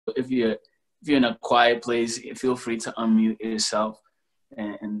if you're in a quiet place, feel free to unmute yourself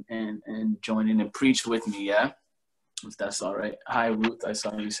and join in and preach with me, yeah? If that's all right. Hi, Ruth. I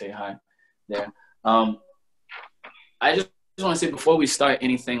saw you say hi there. I just want to say before we start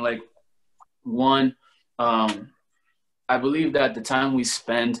anything, like, one, I believe that the time we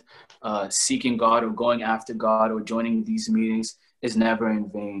spend seeking God or going after God or joining these meetings is never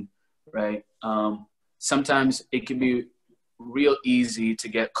in vain, right? Sometimes it can be real easy to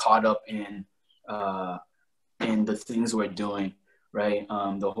get caught up in the things we're doing, right?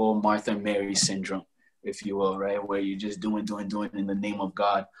 The whole Martha and Mary syndrome, if you will, right? Where you're just doing in the name of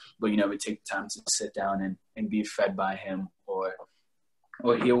God, but you never take time to sit down and be fed by him or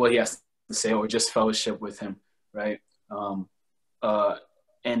hear what he has to say or just fellowship with him, right?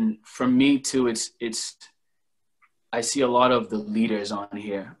 And for me too, it's I see a lot of the leaders on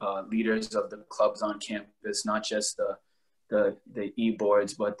here, leaders of the clubs on campus, not just the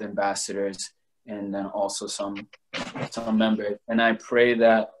e-boards, but the ambassadors, and then also some members. And I pray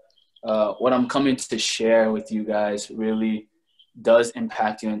that what I'm coming to share with you guys really does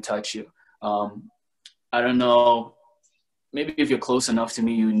impact you and touch you. I don't know, maybe if you're close enough to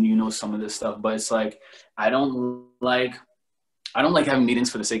me, you know some of this stuff, but it's like, I don't like having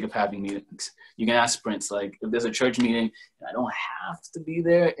meetings for the sake of having meetings. You can ask Prince, like, if there's a church meeting and I don't have to be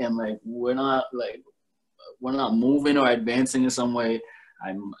there and like we're not moving or advancing in some way,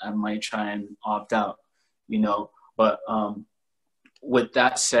 I might try and opt out, you know. But with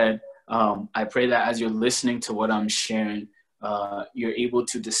that said, I pray that as you're listening to what I'm sharing, you're able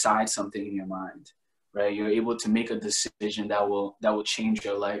to decide something in your mind, right? You're able to make a decision that will change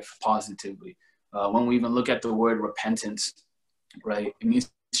your life positively. When we even look at the word repentance, right, it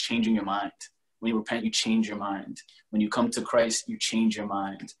means changing your mind. When you repent, you change your mind. When you come to Christ, you change your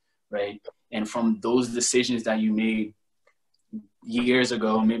mind, right? And from those decisions that you made years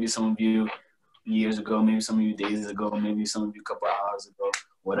ago, maybe some of you years ago, maybe some of you days ago, maybe some of you a couple hours ago,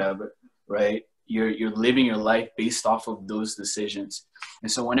 whatever, right? You're living your life based off of those decisions.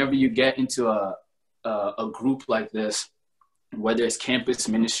 And so whenever you get into a group like this, whether it's campus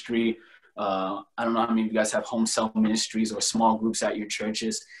ministry, I don't know how many of you guys have home cell ministries or small groups at your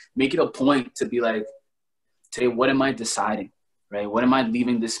churches, make it a point to be like, today, what am I deciding, right? What am I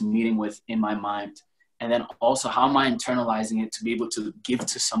leaving this meeting with in my mind? And then also, how am I internalizing it to be able to give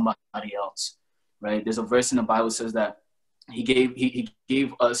to somebody else, right? There's a verse in the Bible that says that he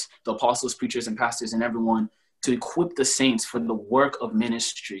gave us, the apostles, preachers, and pastors, and everyone, to equip the saints for the work of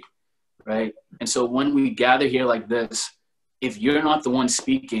ministry, right? And so when we gather here like this, if you're not the one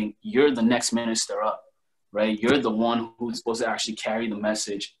speaking, you're the next minister up, right? You're the one who's supposed to actually carry the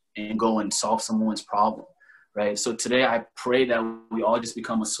message and go and solve someone's problem, right? So today I pray that we all just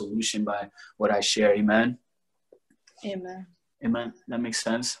become a solution by what I share. Amen? Amen. Amen. That makes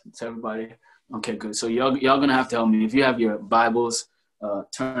sense to everybody? Okay, good. So y'all going to have to help me. If you have your Bibles,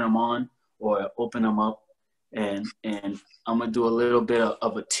 turn them on or open them up. And I'm going to do a little bit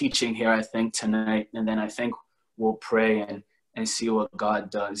of a teaching here, I think, tonight. And then I think we'll pray and see what God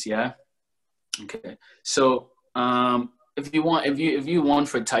does. Yeah. Okay. So if you want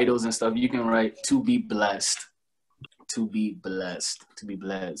for titles and stuff, you can write "to be blessed," "to be blessed," "to be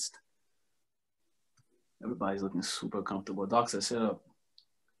blessed." Everybody's looking super comfortable. Doctor, sit up.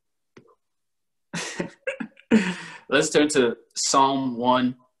 Let's turn to Psalm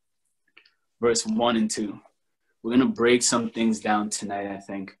 1, verse 1 and 2. We're gonna break some things down tonight, I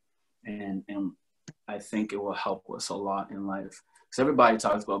think, and I think it will help us a lot in life. Because everybody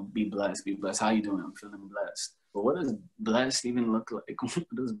talks about be blessed, be blessed. How you doing? I'm feeling blessed. But what does blessed even look like? What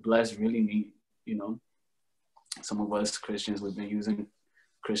does blessed really mean? You know, some of us Christians, we've been using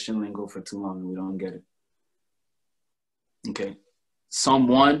Christian lingo for too long and we don't get it. Okay, Psalm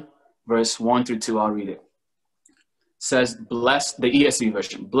 1, verse 1 through 2, I'll read it. Says, blessed, the ESV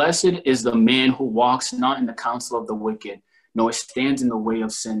version, blessed is the man who walks not in the counsel of the wicked, nor stands in the way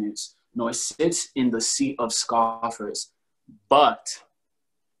of sinners, nor sits in the seat of scoffers, but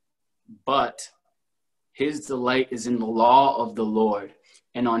his delight is in the law of the Lord,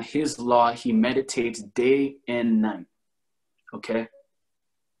 and on his law he meditates day and night. Okay?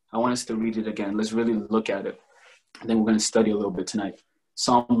 I want us to read it again. Let's really look at it. I think we're going to study a little bit tonight.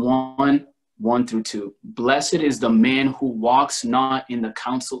 Psalm 1 through 2. Blessed is the man who walks not in the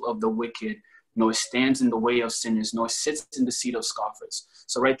counsel of the wicked, nor stands in the way of sinners, nor sits in the seat of scoffers.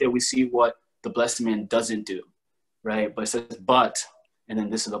 So right there we see what the blessed man doesn't do, right? But it says, but, and then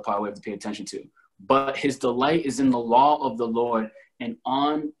this is the part we have to pay attention to. But his delight is in the law of the Lord, and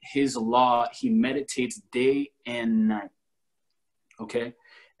on his law he meditates day and night. Okay?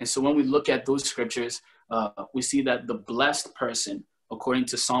 And so when we look at those scriptures, we see that the blessed person, according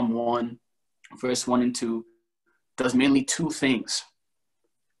to Psalm 1, verse 1 and 2, does mainly two things,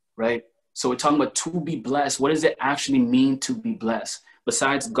 right? So we're talking about to be blessed. What does it actually mean to be blessed?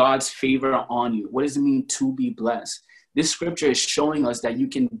 Besides God's favor on you, what does it mean to be blessed? This scripture is showing us that you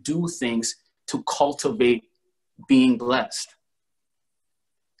can do things to cultivate being blessed.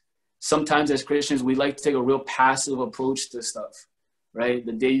 Sometimes as Christians, we like to take a real passive approach to stuff, right?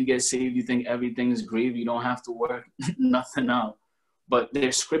 The day you get saved, you think everything is great. You don't have to work nothing out. But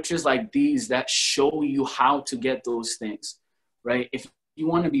there's scriptures like these that show you how to get those things, right? If you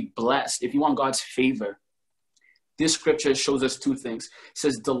want to be blessed, if you want God's favor, this scripture shows us two things. It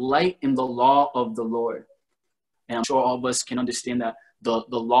says, delight in the law of the Lord. And I'm sure all of us can understand that the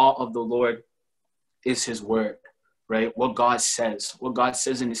law of the Lord is his word, right? What God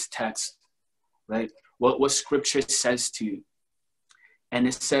says in his text, right? What scripture says to you. And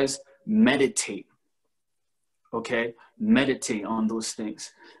it says, meditate, okay? Meditate on those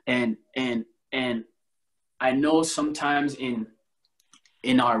things. And I know sometimes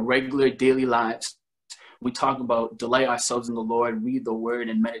in our regular daily lives, we talk about delight ourselves in the Lord, read the word,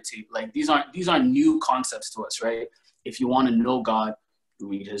 and meditate. Like these aren't new concepts to us, right? If you want to know God,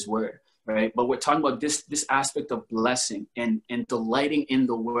 read his word, right? But we're talking about this aspect of blessing and delighting in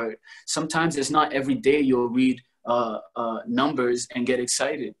the word. Sometimes it's not every day you'll read Numbers and get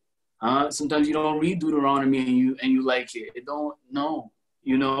excited. Sometimes you don't read Deuteronomy and you like it. It don't know,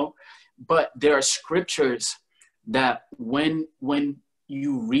 you know. But there are scriptures that when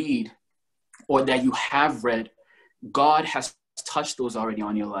you read or that you have read, God has touched those already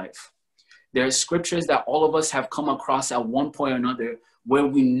on your life. There are scriptures that all of us have come across at one point or another where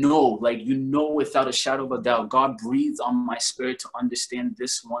we know, like, you know, without a shadow of a doubt, God breathes on my spirit to understand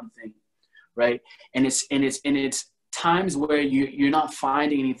this one thing, right? And it's times where you're not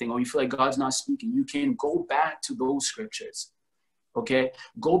finding anything or you feel like God's not speaking. You can go back to those scriptures, okay?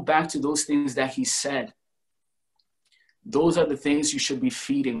 Go back to those things that he said. Those are the things you should be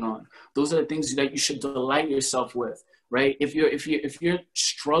feeding on. Those are the things that you should delight yourself with, right? If you're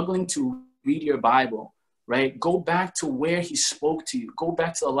struggling to read your Bible, right? Go back to where he spoke to you. Go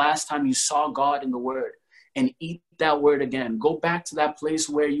back to the last time you saw God in the word and eat that word again. Go back to that place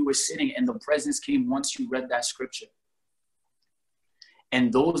where you were sitting and the presence came once you read that scripture.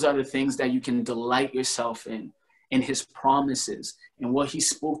 And those are the things that you can delight yourself in his promises, and what he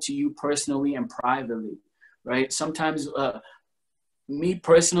spoke to you personally and privately. Right? Sometimes, me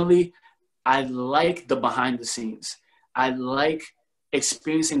personally, I like the behind the scenes. I like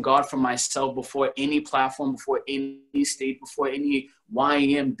experiencing God for myself before any platform, before any stage, before any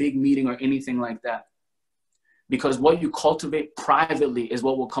YM big meeting or anything like that. Because what you cultivate privately is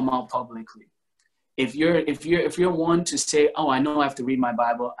what will come out publicly. If you're one to say, oh, I know I have to read my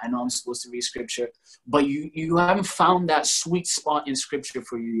Bible, I know I'm supposed to read scripture, but you haven't found that sweet spot in scripture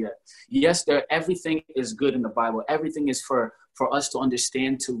for you yet. Yes, everything is good in the Bible. Everything is for us to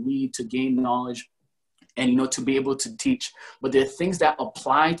understand, to read, to gain knowledge, and, you know, to be able to teach. But there are things that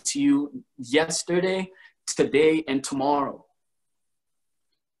apply to you yesterday, today, and tomorrow.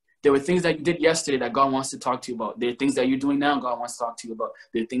 There were things that you did yesterday that God wants to talk to you about. There are things that you're doing now God wants to talk to you about.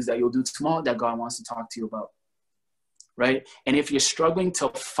 There are things that you'll do tomorrow that God wants to talk to you about, right? And if you're struggling to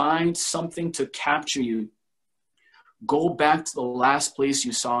find something to capture you, go back to the last place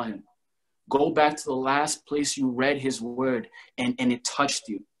you saw him. Go back to the last place you read his word and it touched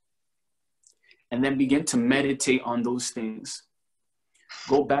you. And then begin to meditate on those things.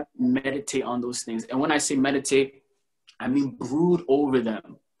 Go back and meditate on those things. And when I say meditate, I mean brood over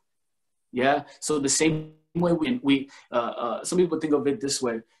them. Yeah. So the same way we some people think of it this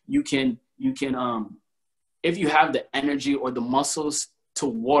way. You can if you have the energy or the muscles to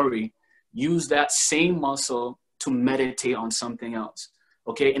worry, use that same muscle to meditate on something else.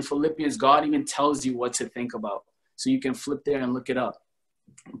 Okay. In Philippians, God even tells you what to think about. So you can flip there and look it up.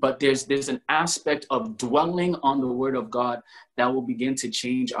 But there's an aspect of dwelling on the word of God that will begin to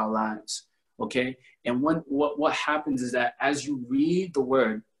change our lives. Okay. And what happens is that as you read the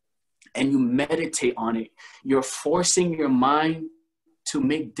word, and you meditate on it, you're forcing your mind to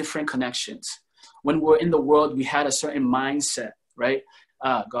make different connections. When we're in the world, we had a certain mindset, right?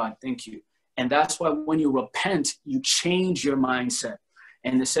 God, thank you. And that's why when you repent, you change your mindset.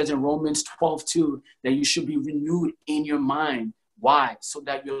 And it says in Romans 12:2 that you should be renewed in your mind. Why? So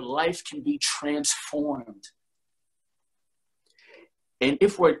that your life can be transformed. And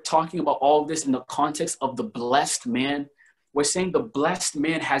if we're talking about all of this in the context of the blessed man, we're saying the blessed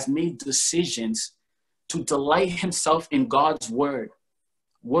man has made decisions to delight himself in God's word,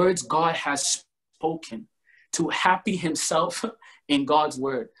 words God has spoken, to happy himself in God's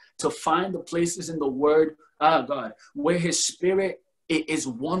word, to find the places in the word, God, where his spirit is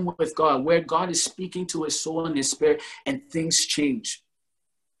one with God, where God is speaking to his soul and his spirit, and things change.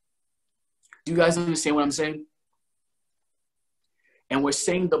 Do you guys understand what I'm saying? And we're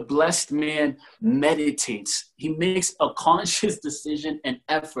saying the blessed man meditates. He makes a conscious decision and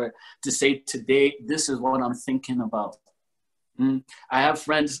effort to say, today, this is what I'm thinking about. I have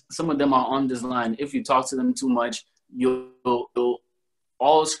friends, some of them are on this line. If you talk to them too much,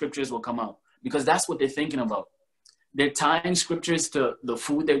 all scriptures will come out, because that's what they're thinking about. They're tying scriptures to the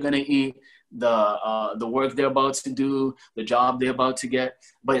food they're going to eat, the work they're about to do, the job they're about to get.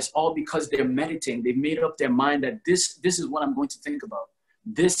 But it's all because they're meditating. They've made up their mind that this is what I'm going to think about.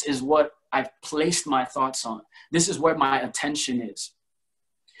 This is what I've placed my thoughts on. This is where my attention is.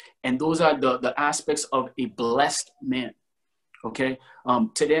 And those are the aspects of a blessed man. Okay.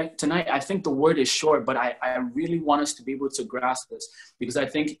 Tonight, I think the word is short, but I really want us to be able to grasp this, because I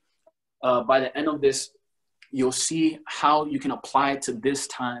think by the end of this, you'll see how you can apply it to this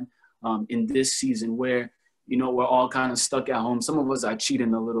time in this season where, we're all kind of stuck at home. Some of us are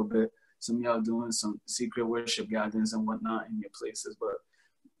cheating a little bit. Some of y'all doing some secret worship gatherings and whatnot in your places, but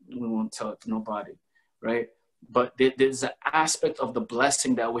we won't tell it to nobody, right? But there's an aspect of the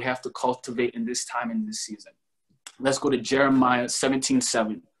blessing that we have to cultivate in this time, in this season. Let's go to Jeremiah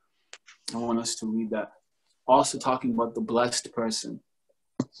 17:7. I want us to read that. Also talking about the blessed person.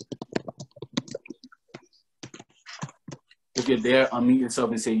 If you're there, unmute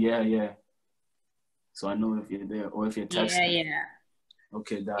yourself and say, yeah. So I know if you're there, or if you're texting. Yeah.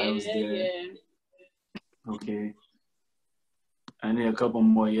 Okay, that was there. Yeah. Okay. I need a couple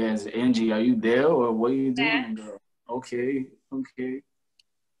more yeahs. Angie, are you there, or what are you doing, girl? Okay.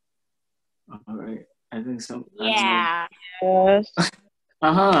 All right. I think so. Yeah. Y'all,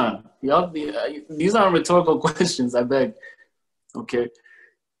 these aren't rhetorical questions, I beg. Okay.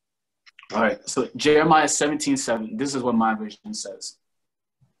 All right. So Jeremiah 17:7. This is what my version says.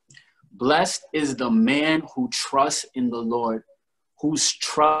 Blessed is the man who trusts in the Lord, whose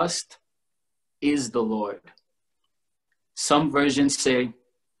trust is the Lord. Some versions say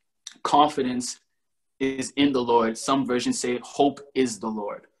confidence is in the Lord. Some versions say hope is the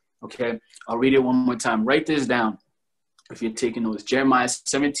Lord. Okay. I'll read it one more time. Write this down if you're taking notes. Jeremiah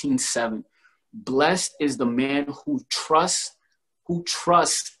 17:7. Blessed is the man who trusts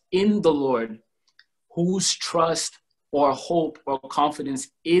in the Lord, whose trust or hope or confidence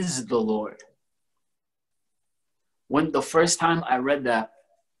is the Lord. When the first time I read that,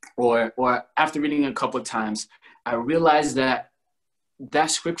 or after reading it a couple of times, I realized that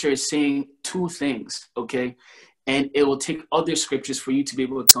scripture is saying two things, okay? And it will take other scriptures for you to be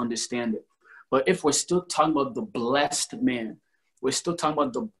able to understand it. But if we're still talking about the blessed man, we're still talking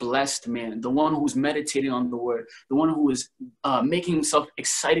about the blessed man, the one who's meditating on the word, the one who is making himself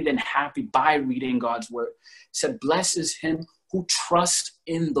excited and happy by reading God's word. It said, blessed is him who trusts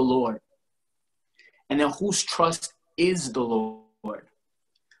in the Lord. And then whose trust is the Lord.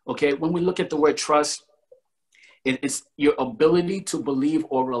 Okay, when we look at the word trust, it's your ability to believe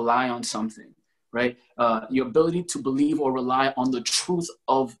or rely on something, right? Your ability to believe or rely on the truth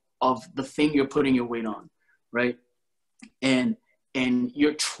of the thing you're putting your weight on, right? And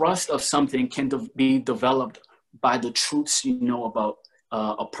your trust of something can be developed by the truths you know about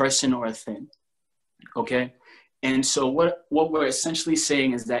a person or a thing, okay? And so what we're essentially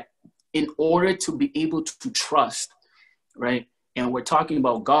saying is that in order to be able to trust, right? And we're talking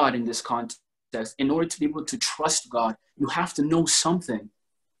about God in this context. In order to be able to trust God, you have to know something.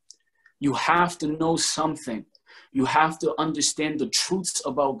 You have to know something. You have to understand the truths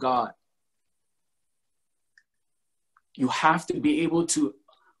about God. You have to be able to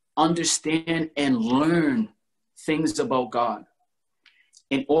understand and learn things about God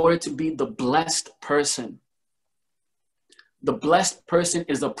in order to be the blessed person. The blessed person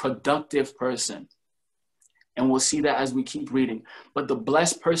is a productive person. And we'll see that as we keep reading. But the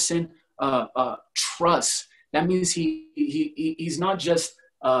blessed person trusts. That means he's not just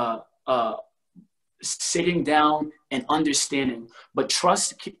sitting down and understanding, but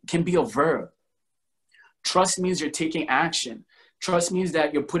trust can be a verb. Trust means you're taking action. Trust means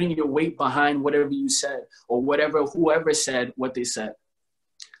that you're putting your weight behind whatever you said or whoever said what they said.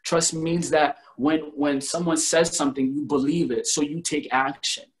 Trust means that when someone says something, you believe it, so you take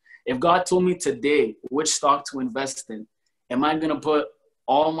action. If God told me today which stock to invest in, am I going to put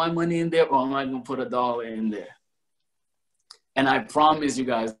all my money in there, or am I going to put $1 in there? And I promise you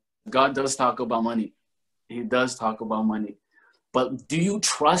guys, God does talk about money. He does talk about money. But do you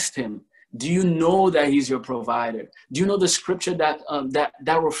trust him? Do you know that he's your provider? Do you know the scripture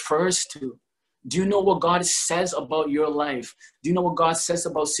that refers to? Do you know what God says about your life? Do you know what God says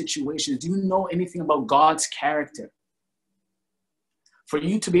about situations? Do you know anything about God's character? For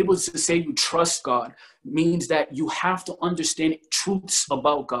you to be able to say you trust God means that you have to understand truths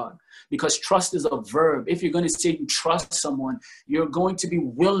about God, because trust is a verb. If you're going to say you trust someone, you're going to be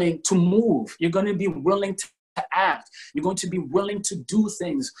willing to move. You're going to be willing to act. You're going to be willing to do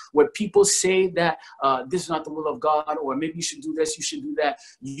things where people say that this is not the will of God, or maybe you should do this, you should do that.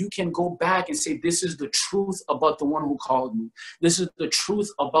 You can go back and say, this is the truth about the one who called me. This is the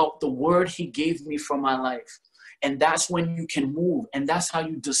truth about the word he gave me for my life. And that's when you can move. And that's how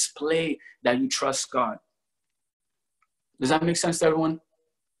you display that you trust God. Does that make sense to everyone?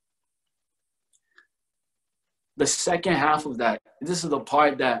 The second half of that, this is the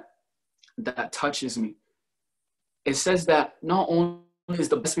part that touches me. It says that not only is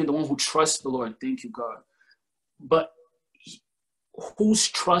the best man the one who trusts the Lord, thank you, God, but whose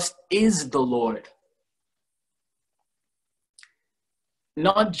trust is the Lord.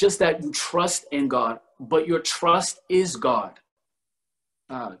 Not just that you trust in God, but your trust is God.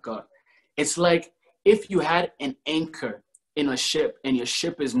 God. It's like if you had an anchor in a ship and your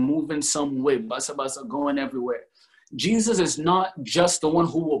ship is moving some way, basa going everywhere. Jesus is not just the one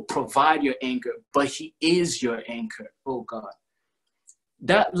who will provide your anchor, but he is your anchor. Oh God.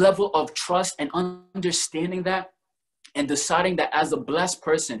 That level of trust and understanding that and deciding that as a blessed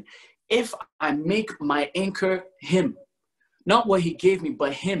person, if I make my anchor him, not what he gave me,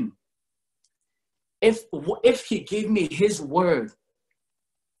 but him. If he gave me his word,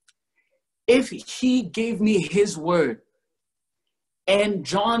 if he gave me his word, and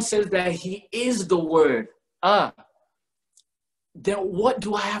John says that he is the word, then what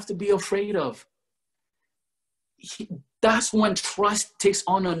do I have to be afraid of? That's when trust takes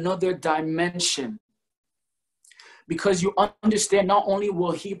on another dimension. Because you understand, not only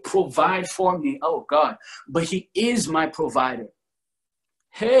will he provide for me, oh God, but he is my provider.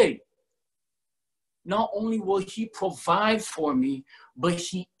 Hey, not only will he provide for me, but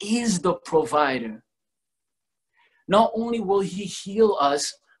he is the provider. Not only will he heal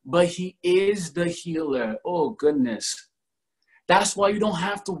us, but he is the healer. Oh goodness. That's why you don't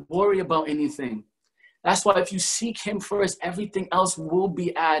have to worry about anything. That's why if you seek him first, everything else will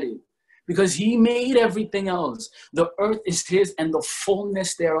be added. Because he made everything else. The earth is his and the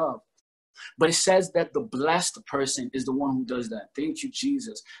fullness thereof. But it says that the blessed person is the one who does that. Thank you,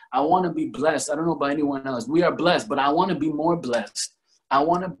 Jesus. I want to be blessed. I don't know about anyone else. We are blessed, but I want to be more blessed. I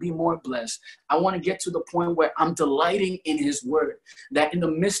want to be more blessed. I want to get to the point where I'm delighting in his word. That in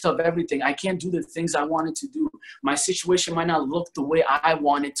the midst of everything, I can't do the things I wanted to do. My situation might not look the way I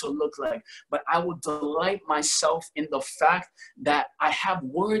want it to look like, but I will delight myself in the fact that I have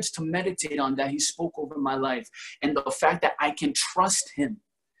words to meditate on that he spoke over my life. And the fact that I can trust him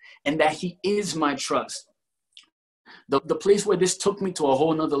and that he is my trust. The place where this took me to a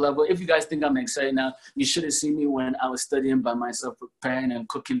whole nother level. If you guys think I'm excited now, you should have seen me when I was studying by myself, preparing and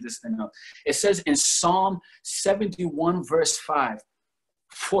cooking this thing up. It says in Psalm 71 verse 5,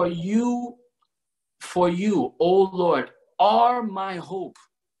 For you, O Lord, are my hope.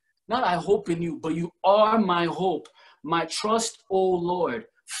 Not I hope in you, but you are my hope, my trust, O Lord,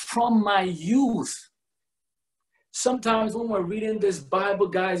 from my youth. Sometimes when we're reading this Bible,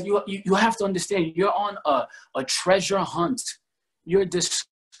 guys, you have to understand you're on a treasure hunt. You're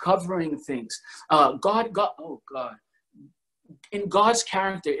discovering things. Oh God. In God's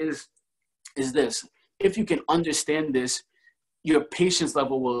character is this. If you can understand this, your patience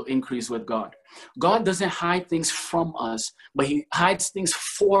level will increase with God. God doesn't hide things from us, but he hides things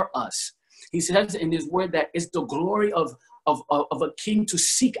for us. He says in his word that it's the glory of a king to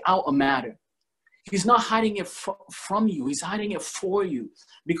seek out a matter. He's not hiding it from you. He's hiding it for you.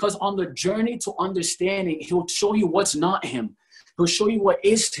 Because on the journey to understanding, he'll show you what's not him. He'll show you what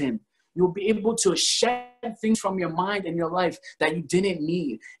is him. You'll be able to shed things from your mind and your life that you didn't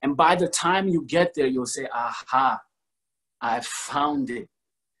need. And by the time you get there, you'll say, aha, I found it.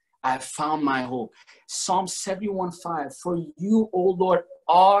 I found my hope. Psalm 71:5, for you, O Lord,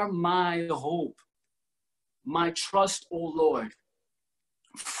 are my hope. My trust, O Lord.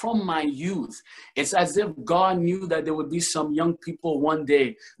 From my youth. It's as if God knew that there would be some young people one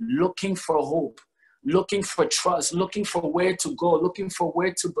day looking for hope, looking for trust, looking for where to go, looking for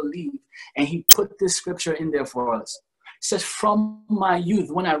where to believe. And he put this scripture in there for us. It says, from my youth.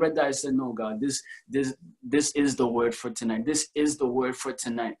 When I read that, I said, no, God, this is the word for tonight. This is the word for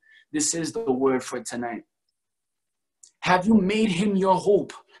tonight. This is the word for tonight. Have you made him your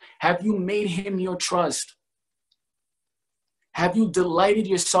hope? Have you made him your trust? Have you delighted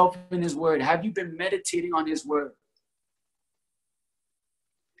yourself in his word? Have you been meditating on his word?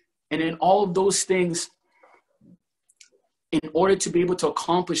 And in all of those things, in order to be able to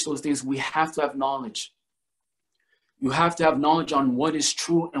accomplish those things, we have to have knowledge. You have to have knowledge on what is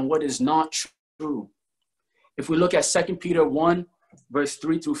true and what is not true. If we look at 2 Peter 1, verse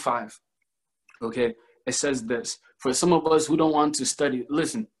 3 through 5, okay, it says this. For some of us who don't want to study,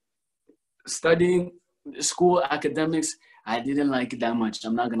 listen, studying school academics, I didn't like it that much.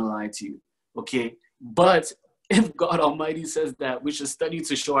 I'm not going to lie to you, okay? But if God Almighty says that we should study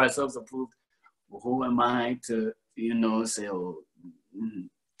to show ourselves approved, well, who am I to, say, oh,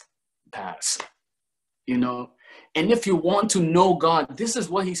 pass, And if you want to know God, this is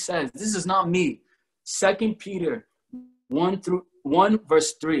what he says. This is not me. 2 Peter 1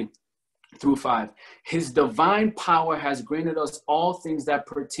 verse 3 through 5. His divine power has granted us all things that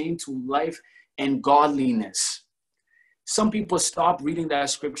pertain to life and godliness. Some people stop reading that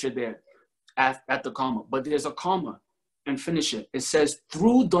scripture there at the comma, but there's a comma and finish it. It says,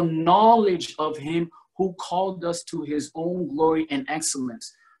 through the knowledge of him who called us to his own glory and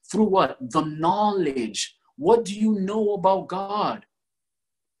excellence. Through what? The knowledge. What do you know about God?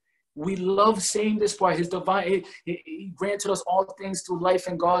 We love saying this part. His divine, he granted us all things through life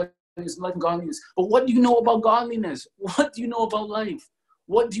and godliness. But what do you know about godliness? What do you know about life?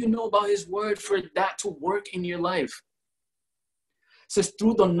 What do you know about his word for that to work in your life? It says,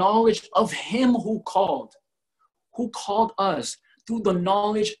 through the knowledge of him who called us, through the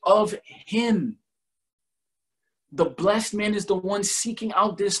knowledge of him. The blessed man is the one seeking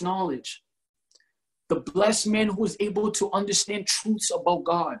out this knowledge. The blessed man who is able to understand truths about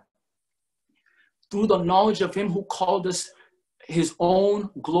God. Through the knowledge of him who called us his own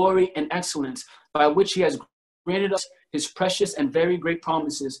glory and excellence, by which he has granted us his precious and very great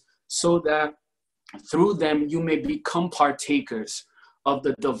promises, so that through them you may become partakers of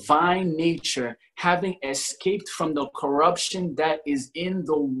the divine nature, having escaped from the corruption that is in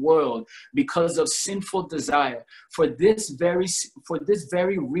the world because of sinful desire. For this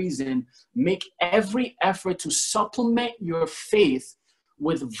very reason, make every effort to supplement your faith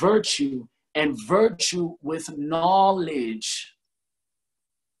with virtue, and virtue with knowledge.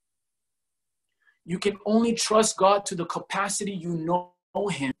 You can only trust God to the capacity you know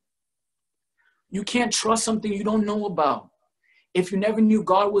him. You can't trust something you don't know about. If you never knew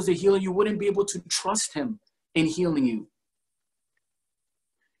God was a healer, you wouldn't be able to trust him in healing you.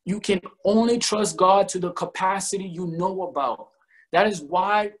 You can only trust God to the capacity you know about. That is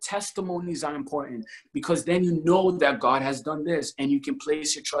why testimonies are important, because then you know that God has done this and you can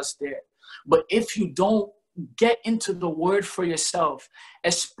place your trust there. But if you don't get into the word for yourself,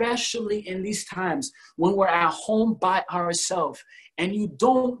 especially in these times when we're at home by ourselves and you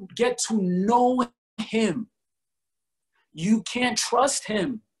don't get to know him, you can't trust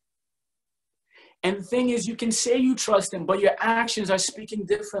him. And the thing is, you can say you trust him, but your actions are speaking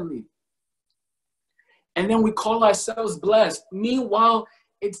differently. And then we call ourselves blessed. Meanwhile,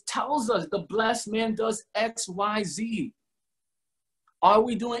 it tells us the blessed man does X, Y, Z. Are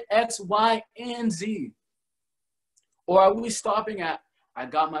we doing X, Y, and Z? Or are we stopping at, I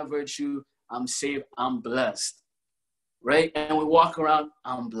got my virtue, I'm saved, I'm blessed. Right? And we walk around,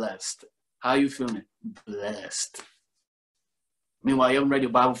 I'm blessed. How are you feeling? Blessed. Meanwhile, you haven't read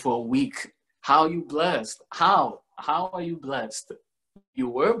your Bible for a week. How are you blessed? How? How are you blessed? You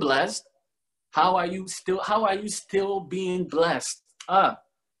were blessed. How are you still being blessed? How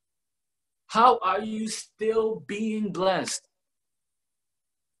are you still being blessed?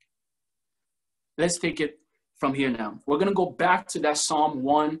 Let's take it from here now. We're going to go back to that Psalm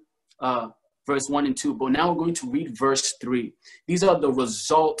 1, verse 1 and 2. But now we're going to read verse 3. These are the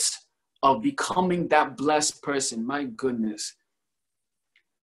results of becoming that blessed person. My goodness.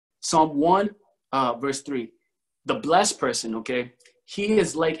 Psalm 1, verse 3. The blessed person, okay, he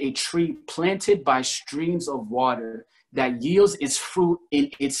is like a tree planted by streams of water that yields its fruit in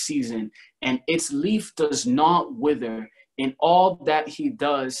its season, and its leaf does not wither. In all that he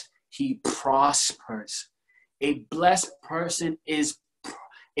does, he prospers. A blessed person is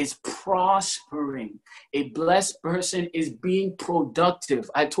prospering. A blessed person is being productive.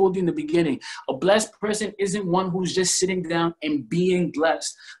 I told you in the beginning, a blessed person isn't one who's just sitting down and being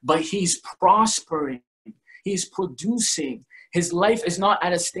blessed, but he's prospering. He's producing. His life is not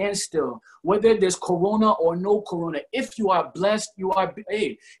at a standstill, whether there's corona or no corona. If you are blessed,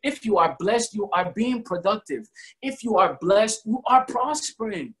 if you are blessed, you are being productive. If you are blessed, you are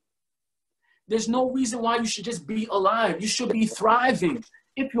prospering. There's no reason why you should just be alive. You should be thriving.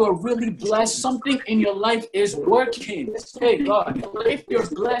 If you are really blessed, something in your life is working. Hey, God, if you're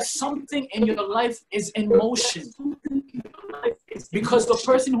blessed, something in your life is in motion. Because the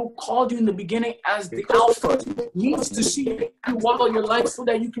person who called you in the beginning as the Alpha needs to see you walk out your life so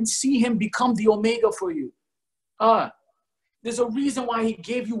that you can see him become the Omega for you. There's a reason why he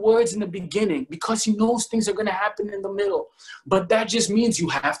gave you words in the beginning, because he knows things are going to happen in the middle. But that just means you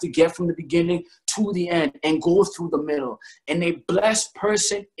have to get from the beginning to the end and go through the middle. And a blessed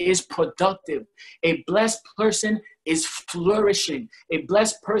person is productive. A blessed person is flourishing. A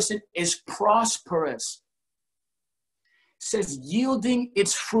blessed person is prosperous. It says yielding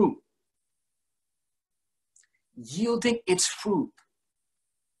its fruit. Yielding its fruit.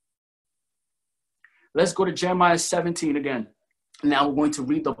 Let's go to Jeremiah 17 again. Now we're going to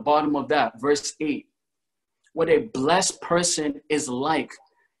read the bottom of that, verse 8. What a blessed person is like.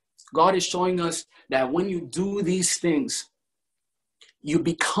 God is showing us that when you do these things, you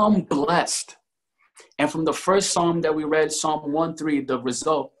become blessed. And from the first psalm that we read, Psalm 1:3, the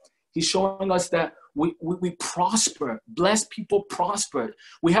result, he's showing us that we prosper. Blessed people prosper.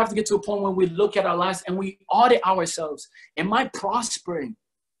 We have to get to a point where we look at our lives and we audit ourselves. Am I prospering?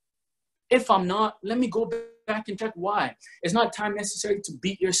 If I'm not, let me go back and check why. It's not time necessary to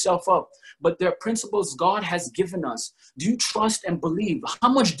beat yourself up, but there are principles God has given us. Do you trust and believe? How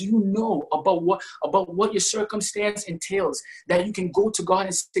much do you know about what your circumstance entails, that you can go to God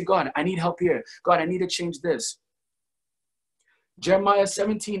and say, God, I need help here. God, I need to change this. Jeremiah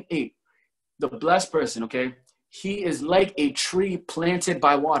 17:8, the blessed person, okay? He is like a tree planted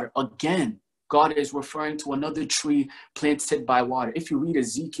by water. Again, God is referring to another tree planted by water. If you read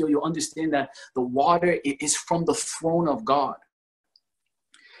Ezekiel, you'll understand that the water is from the throne of God.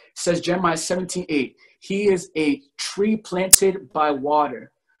 It says Jeremiah 17:8, he is a tree planted by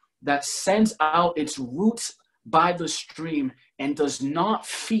water that sends out its roots by the stream and does not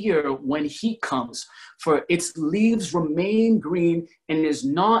fear when heat comes, for its leaves remain green and is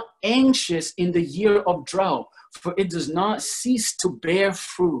not anxious in the year of drought, for it does not cease to bear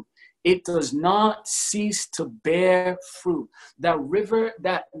fruit. It does not cease to bear fruit. That river,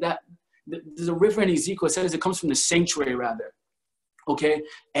 there's a river in Ezekiel, it says it comes from the sanctuary rather. Okay.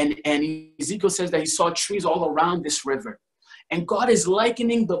 And Ezekiel says that he saw trees all around this river. And God is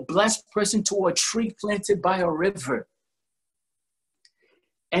likening the blessed person to a tree planted by a river.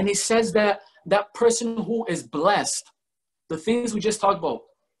 And he says that that person who is blessed, the things we just talked about,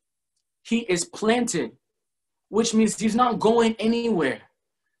 he is planted, which means he's not going anywhere.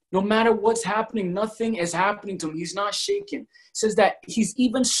 No matter what's happening, nothing is happening to him. He's not shaken. It says that he's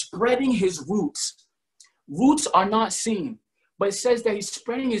even spreading his roots. Roots are not seen, but it says that he's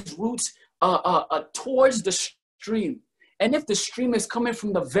spreading his roots towards the stream. And if the stream is coming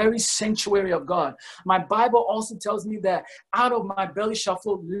from the very sanctuary of God, my Bible also tells me that out of my belly shall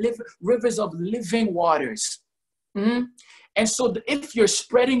flow rivers of living waters. Mm-hmm. And so if you're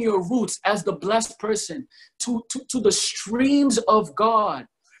spreading your roots as the blessed person to the streams of God,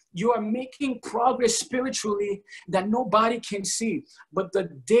 you are making progress spiritually that nobody can see. But the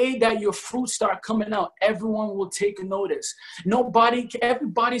day that your fruits start coming out, everyone will take notice.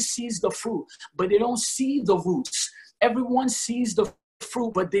 Everybody sees the fruit, but they don't see the roots. Everyone sees the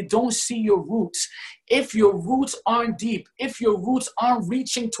fruit, but they don't see your roots. If your roots aren't deep, if your roots aren't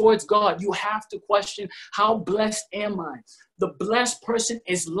reaching towards God, you have to question, how blessed am I? The blessed person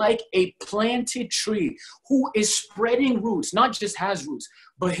is like a planted tree who is spreading roots, not just has roots,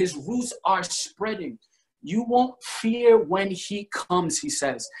 but his roots are spreading. You won't fear when heat comes, he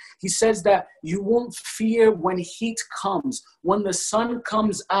says. He says that you won't fear when heat comes, when the sun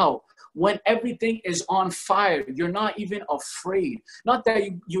comes out, when everything is on fire. You're not even afraid. Not that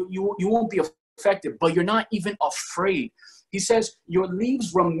you won't be affected, but you're not even afraid. He says your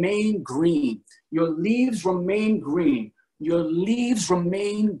leaves remain green. Your leaves remain green. Your leaves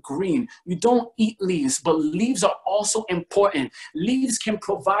remain green. You don't eat leaves, but leaves are also important. Leaves can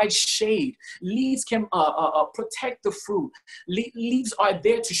provide shade. Leaves can protect the fruit. Leaves are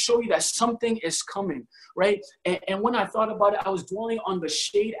there to show you that something is coming, right? And when I thought about it, I was dwelling on the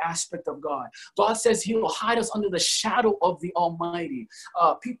shade aspect of God. God says he will hide us under the shadow of the Almighty.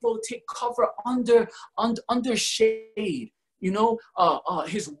 People take cover under shade. You know,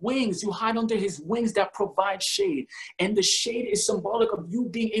 his wings, you hide under his wings that provide shade. And the shade is symbolic of you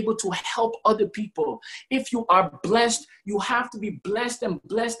being able to help other people. If you are blessed, you have to be blessed and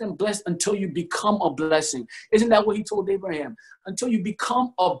blessed and blessed until you become a blessing. Isn't that what he told Abraham? Until you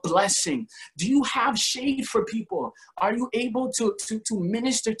become a blessing. Do you have shade for people? Are you able to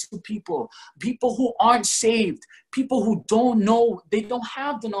minister to people? People who aren't saved, people who don't know, they don't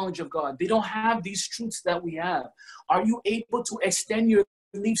have the knowledge of God. They don't have these truths that we have. Are you able to extend your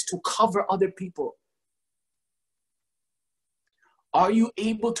leaves to cover other people? Are you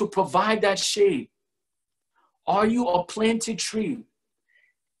able to provide that shade? Are you a planted tree?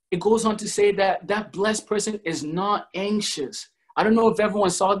 It goes on to say that that blessed person is not anxious. I don't know if everyone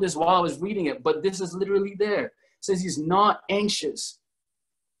saw this while I was reading it, but this is literally there. says he's not anxious.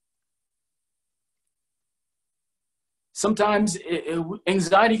 Sometimes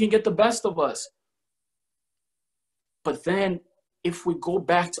anxiety can get the best of us. But then if we go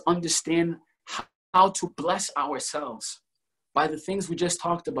back to understand how to bless ourselves by the things we just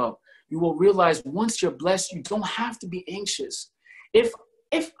talked about, you will realize once you're blessed, you don't have to be anxious. If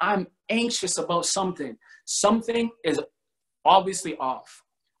I'm anxious about something is obviously off.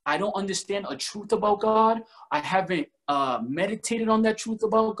 I don't understand a truth about God. I haven't meditated on that truth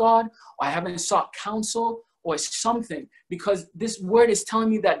about God. I haven't sought counsel or something, because this word is telling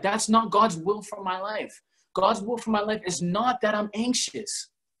me that that's not God's will for my life. God's will for my life is not that I'm anxious.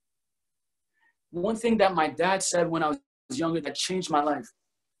 One thing that my dad said when I was younger that changed my life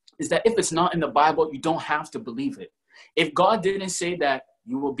is that if it's not in the Bible, you don't have to believe it. If God didn't say that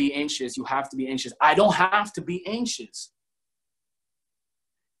you will be anxious, you have to be anxious, I don't have to be anxious.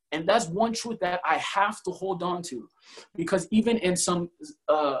 And that's one truth that I have to hold on to, because even in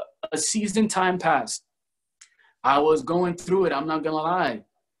a season time past, I was going through it. I'm not going to lie.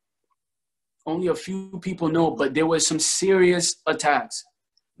 Only a few people know, but there were some serious attacks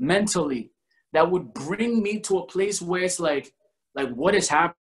mentally that would bring me to a place where it's like what is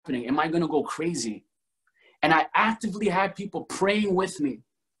happening? Am I going to go crazy? And I actively had people praying with me,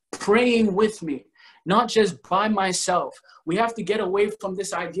 not just by myself. We have to get away from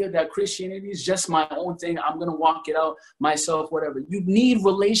this idea that Christianity is just my own thing. I'm going to walk it out myself, whatever. You need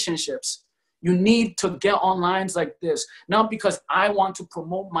relationships. You need to get on lines like this, not because I want to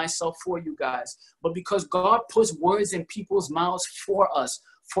promote myself for you guys, but because God puts words in people's mouths for us,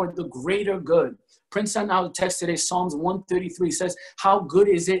 for the greater good. Prince sent out a text today, Psalms 133 says, how good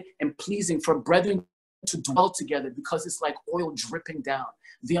is it and pleasing for brethren to dwell together, because it's like oil dripping down,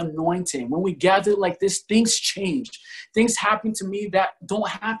 the anointing. When we gather like this, things change. Things happen to me that don't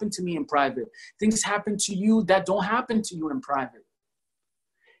happen to me in private. Things happen to you that don't happen to you in private.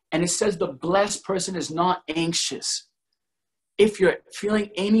 And it says the blessed person is not anxious. If you're feeling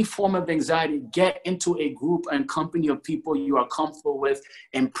any form of anxiety, get into a group and company of people you are comfortable with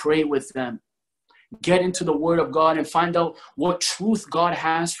and pray with them. Get into the word of God and find out what truth God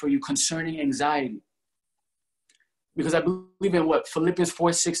has for you concerning anxiety. Because I believe in what Philippians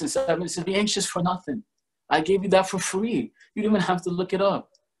 4, 6, and 7, it says, be anxious for nothing. I gave you that for free. You don't even have to look it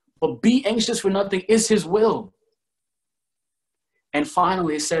up. But be anxious for nothing is his will. And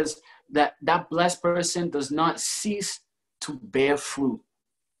finally, it says that that blessed person does not cease to bear fruit.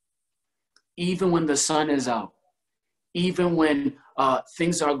 Even when the sun is out, even when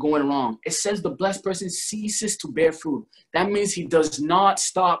things are going wrong. It says the blessed person ceases to bear fruit. That means he does not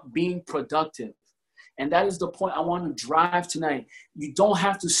stop being productive. And that is the point I want to drive tonight. You don't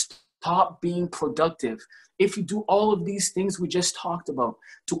have to stop being productive. If you do all of these things we just talked about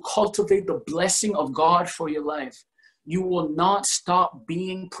to cultivate the blessing of God for your life, you will not stop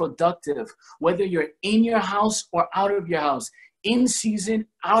being productive, whether you're in your house or out of your house, in season,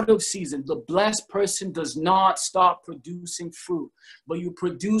 out of season. The blessed person does not stop producing fruit, but you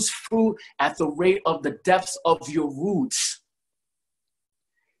produce fruit at the rate of the depths of your roots.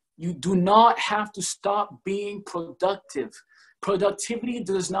 You do not have to stop being productive. Productivity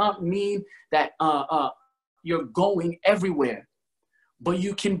does not mean that you're going everywhere, but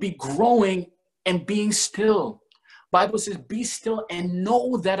you can be growing and being still. Bible says, be still and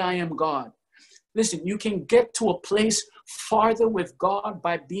know that I am God. Listen, you can get to a place farther with God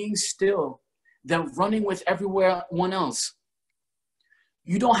by being still than running with everyone else.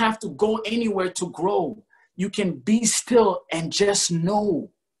 You don't have to go anywhere to grow. You can be still and just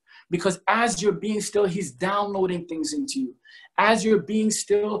know. Because as you're being still, he's downloading things into you. As you're being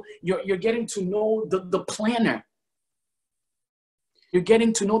still, you're getting to know the planner. You're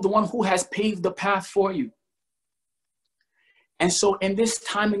getting to know the one who has paved the path for you. And so in this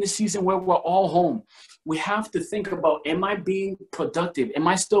time, in this season where we're all home, we have to think about, am I being productive? Am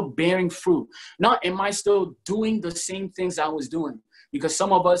I still bearing fruit? Not, am I still doing the same things I was doing? Because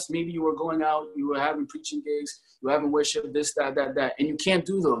some of us, maybe you were going out, you were having preaching gigs, you were having worship, this, that, and you can't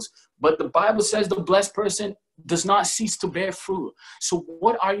do those. But the Bible says the blessed person does not cease to bear fruit. So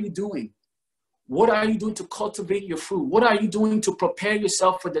what are you doing? What are you doing to cultivate your fruit? What are you doing to prepare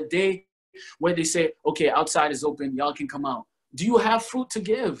yourself for the day where they say, okay, outside is open, y'all can come out? Do you have fruit to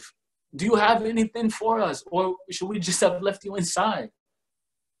give? Do you have anything for us? Or should we just have left you inside?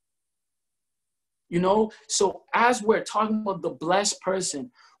 You know, so as we're talking about the blessed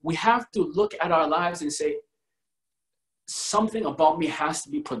person, we have to look at our lives and say, something about me has to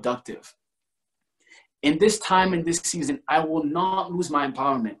be productive. In this time, in this season, I will not lose my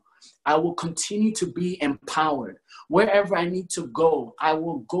empowerment. I will continue to be empowered. Wherever I need to go, I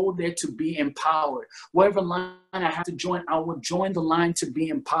will go there to be empowered. Wherever line I have to join, I will join the line to be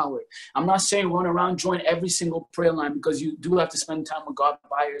empowered. I'm not saying run around, join every single prayer line, because you do have to spend time with God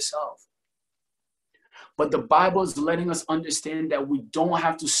by yourself. But the Bible is letting us understand that we don't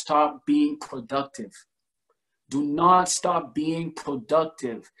have to stop being productive. Do not stop being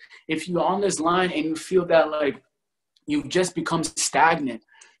productive. If you're on this line and you feel that like you've just become stagnant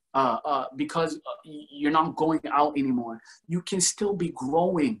because you're not going out anymore, you can still be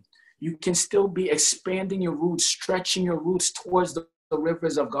growing. You can still be expanding your roots, stretching your roots towards the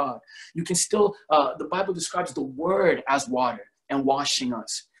rivers of God. You can still, the Bible describes the word as water and washing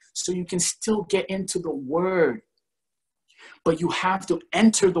us. So you can still get into the word, but you have to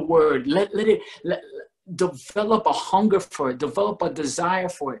enter the word. Develop a hunger for it, develop a desire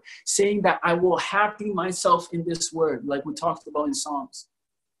for it, saying that I will happy myself in this word, like we talked about in Psalms.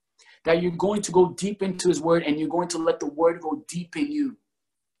 That you're going to go deep into his word and you're going to let the word go deep in you.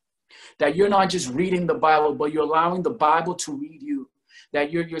 That you're not just reading the Bible, but you're allowing the Bible to read you.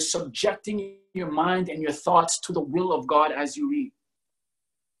 That you're subjecting your mind and your thoughts to the will of God as you read.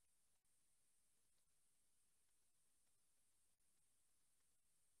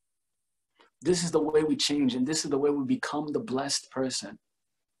 This is the way we change, and this is the way we become the blessed person.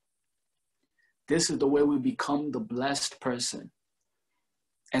 This is the way we become the blessed person.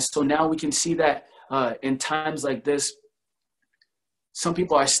 And so now we can see that in times like this, some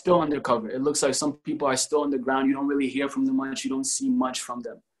people are still undercover. It looks like some people are still underground. You don't really hear from them much. You don't see much from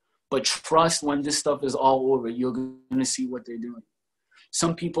them. But trust, when this stuff is all over, you're going to see what they're doing.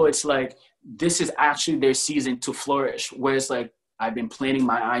 Some people, it's like, this is actually their season to flourish, where it's like, I've been planning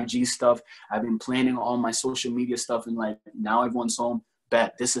my IG stuff. I've been planning all my social media stuff. And like, now everyone's home.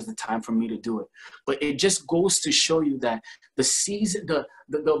 Bet this is the time for me to do it. But it just goes to show you that the season,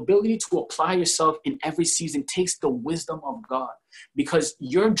 the ability to apply yourself in every season takes the wisdom of God. Because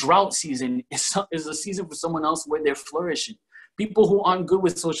your drought season is a season for someone else where they're flourishing. People who aren't good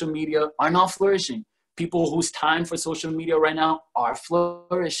with social media are not flourishing. People whose time for social media right now are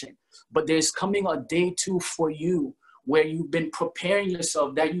flourishing. But there's coming a day too for you where you've been preparing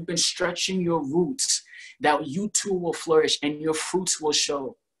yourself, that you've been stretching your roots, that you too will flourish and your fruits will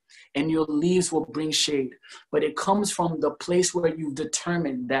show and your leaves will bring shade. But it comes from the place where you've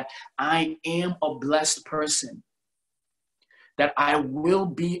determined that I am a blessed person, that I will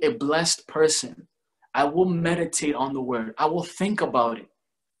be a blessed person. I will meditate on the word. I will think about it.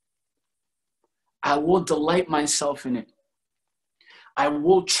 I will delight myself in it. I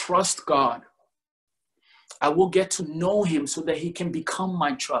will trust God. I will get to know him so that he can become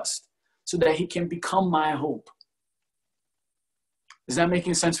my trust, so that he can become my hope. Is that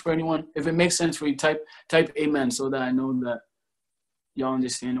making sense for anyone? If it makes sense for you, type amen so that I know that y'all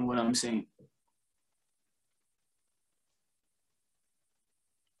understand what I'm saying.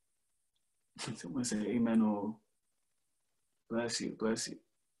 Someone say amen or bless you, bless you.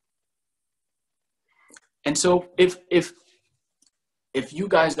 And so if you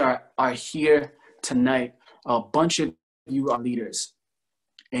guys are here tonight, a bunch of you are leaders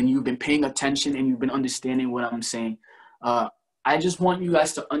and you've been paying attention and you've been understanding what I'm saying. I just want you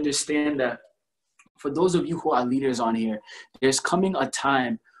guys to understand that for those of you who are leaders on here, there's coming a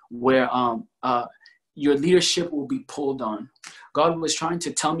time where your leadership will be pulled on. God was trying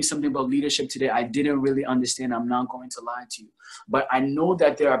to tell me something about leadership today. I didn't really understand. I'm not going to lie to you. But I know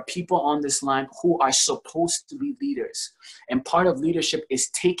that there are people on this line who are supposed to be leaders. And part of leadership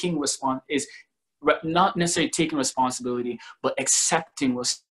is not necessarily taking responsibility, but accepting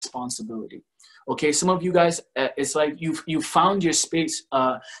responsibility. Okay, some of you guys, it's like you found your space,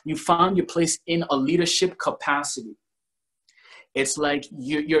 you found your place in a leadership capacity. It's like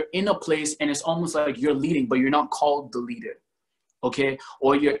you're in a place and it's almost like you're leading, but you're not called the leader. Okay,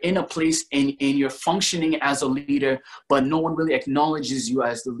 or you're in a place and you're functioning as a leader, but no one really acknowledges you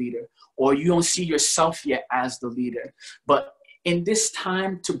as the leader, or you don't see yourself yet as the leader. But in this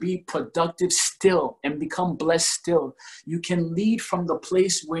time to be productive still and become blessed still, you can lead from the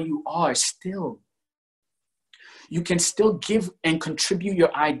place where you are still. You can still give and contribute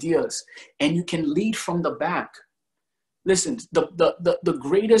your ideas, and you can lead from the back. Listen, the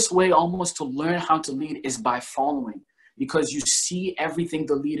greatest way almost to learn how to lead is by following, because you see everything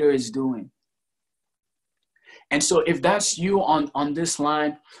the leader is doing. And so if that's you on this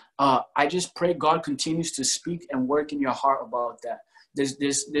line, I just pray God continues to speak and work in your heart about that.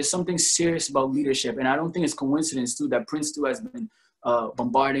 There's something serious about leadership. And I don't think it's coincidence too that Prince too has been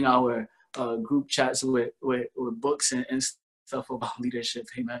bombarding our group chats with books and stuff about leadership.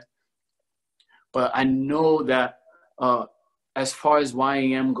 Amen. But I know that as far as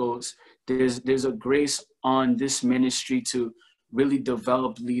YAM goes, there's a grace on this ministry to really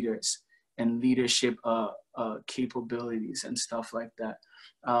develop leaders and leadership capabilities and stuff like that.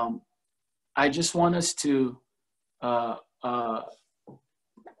 I just want us to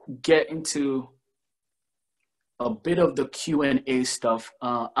get into a bit of the Q&A stuff.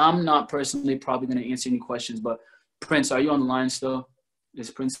 I'm not personally probably going to answer any questions, but Prince, are you on the line still?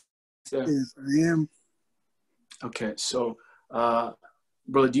 Is Prince there? Yes, I am. Okay, so,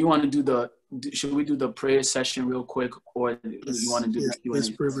 bro, do you want to should we do the prayer session real quick, or do you want to do the Q&A? Let's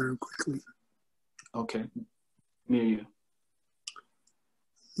pray very quickly. Okay, me or you?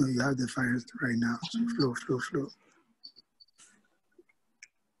 No, you have the fire right now. So flow.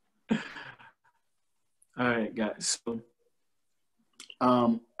 All right, guys. So,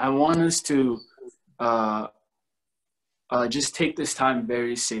 I want us to just take this time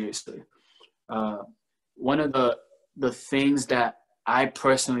very seriously. One of the things that I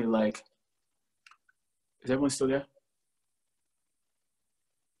personally like. Is everyone still there?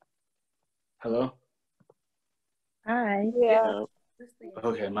 Hello? Hi. Yeah.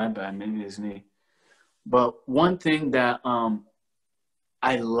 Okay, my bad. Maybe it's me. But one thing that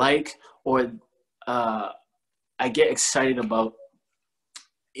I like, or I get excited about,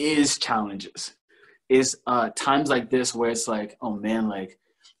 is challenges. Is times like this where it's like, oh man, like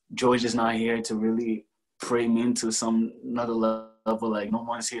George is not here to really pray me into another level. Like no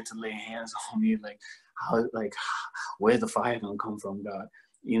one's here to lay hands on me. Like how, like where's the fire gonna come from, God?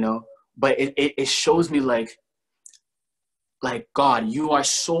 You know. But it shows me like God, you are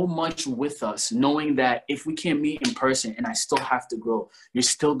so much with us, knowing that if we can't meet in person and I still have to grow, you're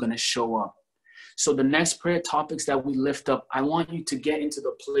still gonna show up. So the next prayer topics that we lift up, I want you to get into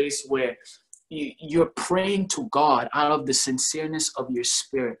the place where you're praying to God out of the sincereness of your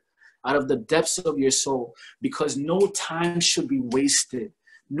spirit, out of the depths of your soul, because no time should be wasted.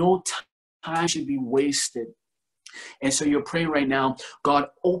 No time should be wasted. And so you're praying right now, God,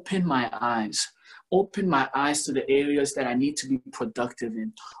 open my eyes. Open my eyes to the areas that I need to be productive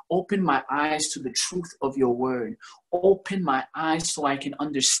in. Open my eyes to the truth of your word. Open my eyes so I can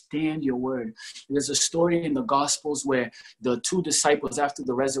understand your word. There's a story in the Gospels where the two disciples after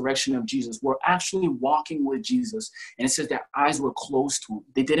the resurrection of Jesus were actually walking with Jesus. And it says their eyes were closed to him.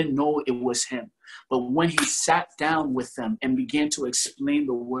 They didn't know it was him. But when he sat down with them and began to explain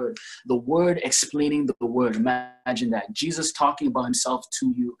the word explaining the word, imagine that. Jesus talking about himself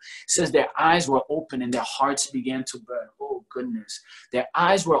to you. It says their eyes were open and their hearts began to burn. Oh, goodness. Their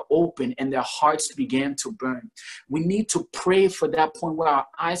eyes were open and their hearts began to burn. We need to pray for that point where our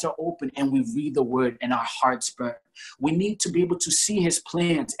eyes are open and we read the word and our hearts burn. We need to be able to see his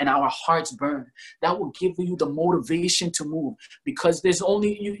plans and our hearts burn. That will give you the motivation to move, because there's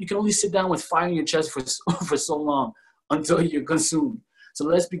only you can only sit down with fire in your chest for so long until you're consumed. So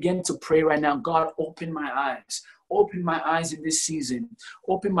let's begin to pray right now. God, open my eyes. Open my eyes in this season.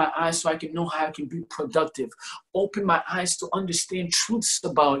 Open my eyes so I can know how I can be productive. Open my eyes to understand truths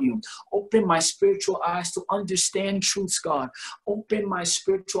about you. Open my spiritual eyes to understand truths, God. Open my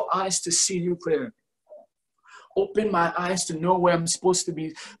spiritual eyes to see you clear. Open my eyes to know where I'm supposed to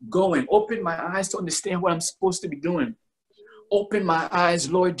be going. Open my eyes to understand what I'm supposed to be doing. Open my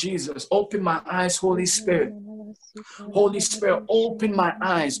eyes, Lord Jesus. Open my eyes, Holy Spirit. Holy Spirit, open my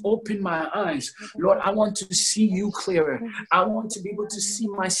eyes. Open my eyes. Lord, I want to see you clearer. I want to be able to see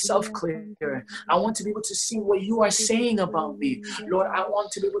myself clearer. I want to be able to see what you are saying about me. Lord, I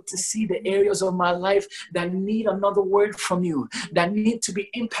want to be able to see the areas of my life that need another word from you, that need to be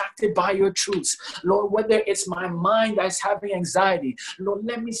impacted by your truths. Lord, whether it's my mind that's having anxiety, Lord,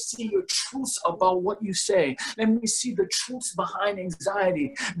 let me see your truths about what you say. Let me see the truths behind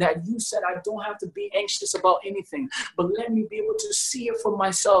anxiety, that you said I don't have to be anxious about anything, but let me be able to see it for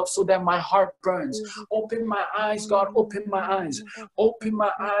myself so that my heart burns. Open my eyes, God, open my eyes. Open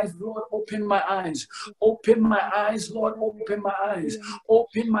my eyes, Lord, open my eyes. Open my eyes, Lord, open my eyes.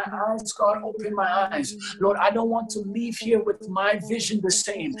 Open my eyes, God, open my eyes. Lord, I don't want to leave here with my vision the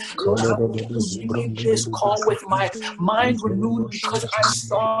same. Lord, I want to leave this call with my mind renewed because I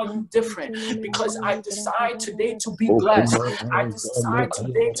saw you different, because I decide today to be blessed. I decide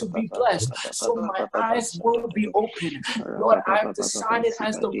today to be blessed, so my eyes will be open. Lord, I've decided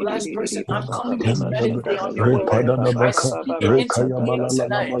as the blessed person, I'm coming to meditate on your word. I speak it into being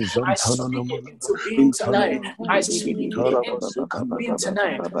tonight. I speak it into being tonight. I speak it into being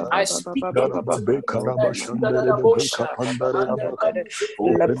tonight. I speak it into being tonight.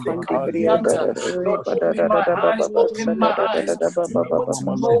 Lord, open my eyes, open my eyes to be able to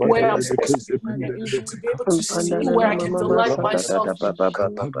know where I'm supposed to be going, to be able to see where I can delight myself.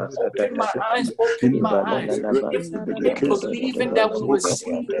 Open my eyes, open my eyes. if we begin believing that we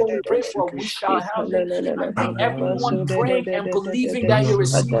receive what we pray for, we shall have it. I need everyone praying and believing that you're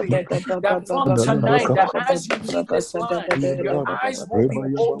receiving it. That from tonight, that as you leave this line, your eyes will be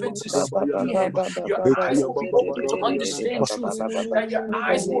open to see Him. Your eyes will be open to understand truth. That your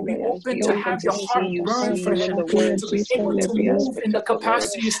eyes will be open to have your heart burn for Him. To be able to move in the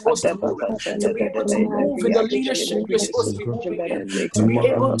capacity you're supposed to move in. To be able to move in the leadership you're supposed to be moving in. To be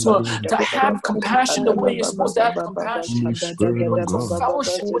able to have compassion the way you're supposed to have compassion. To be able to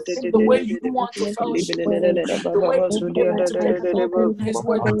fellowship with Him the way you want to fellowship with Him. The way to be able to get His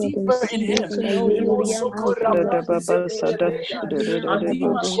word deeper in Him. So that I may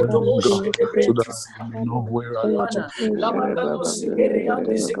know where I ought to be,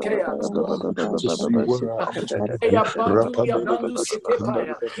 to see where I ought to be.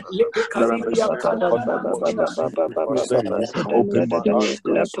 You say, open my eyes, God, so that I see what you're saying. Open my eyes,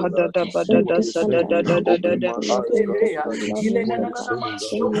 God, so I can see what you're saying,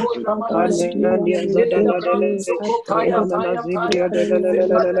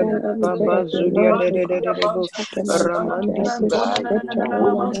 Amen.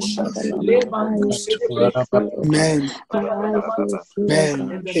 Amen. In the name of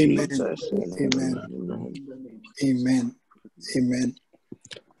Amen. Jesus. Amen. Amen. Amen.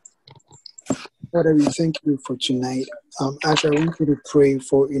 Father, we thank you for tonight. Ash, I want you to pray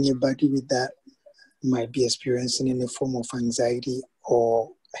for anybody that might be experiencing any form of anxiety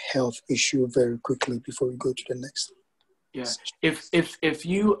or health issue very quickly before we go to the next. Yeah. If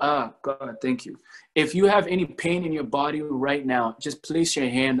you God, thank you. If you have any pain in your body right now, just place your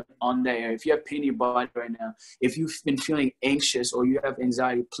hand on that area. If you have pain in your body right now, if you've been feeling anxious or you have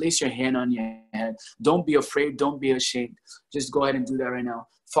anxiety, place your hand on your head. Don't be afraid. Don't be ashamed. Just go ahead and do that right now.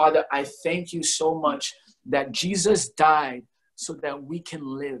 Father, I thank you so much that Jesus died so that we can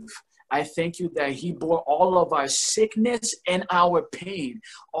live. I thank you that He bore all of our sickness and our pain,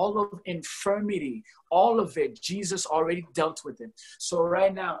 all of infirmity, all of it. Jesus already dealt with it. So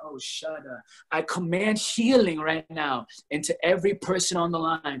right now, oh Shada, I command healing right now into every person on the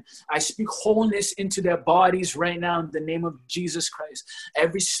line. I speak wholeness into their bodies right now in the name of Jesus Christ.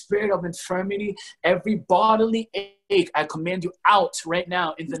 Every spirit of infirmity, every bodily ache, I command you out right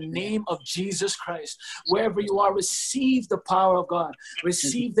now in the name of Jesus Christ. Wherever you are, receive the power of God.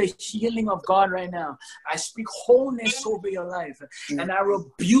 Receive the healing of God right now. I speak wholeness over your life. And I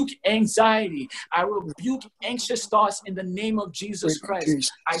rebuke anxiety. I rebuke anxious thoughts in the name of Jesus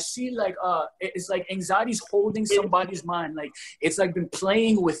Christ. I see like it's like anxiety's holding somebody's mind. Like it's like been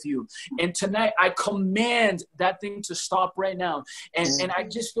playing with you. And tonight I command that thing to stop right now. And I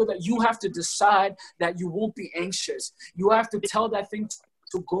just feel that you have to decide that you won't be anxious. You have to tell that thing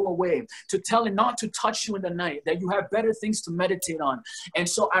to go away, to tell it not to touch you in the night, that you have better things to meditate on. And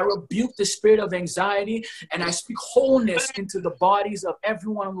so I rebuke the spirit of anxiety and I speak wholeness into the bodies of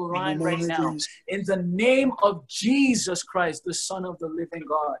everyone on the line right now. In the name of Jesus Christ, the Son of the living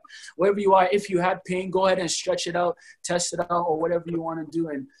God. Wherever you are, if you have pain, go ahead and stretch it out, test it out, or whatever you want to do.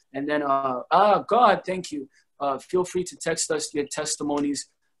 And then, God, thank you. Feel free to text us your testimonies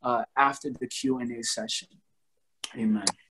after the Q&A session. Amen.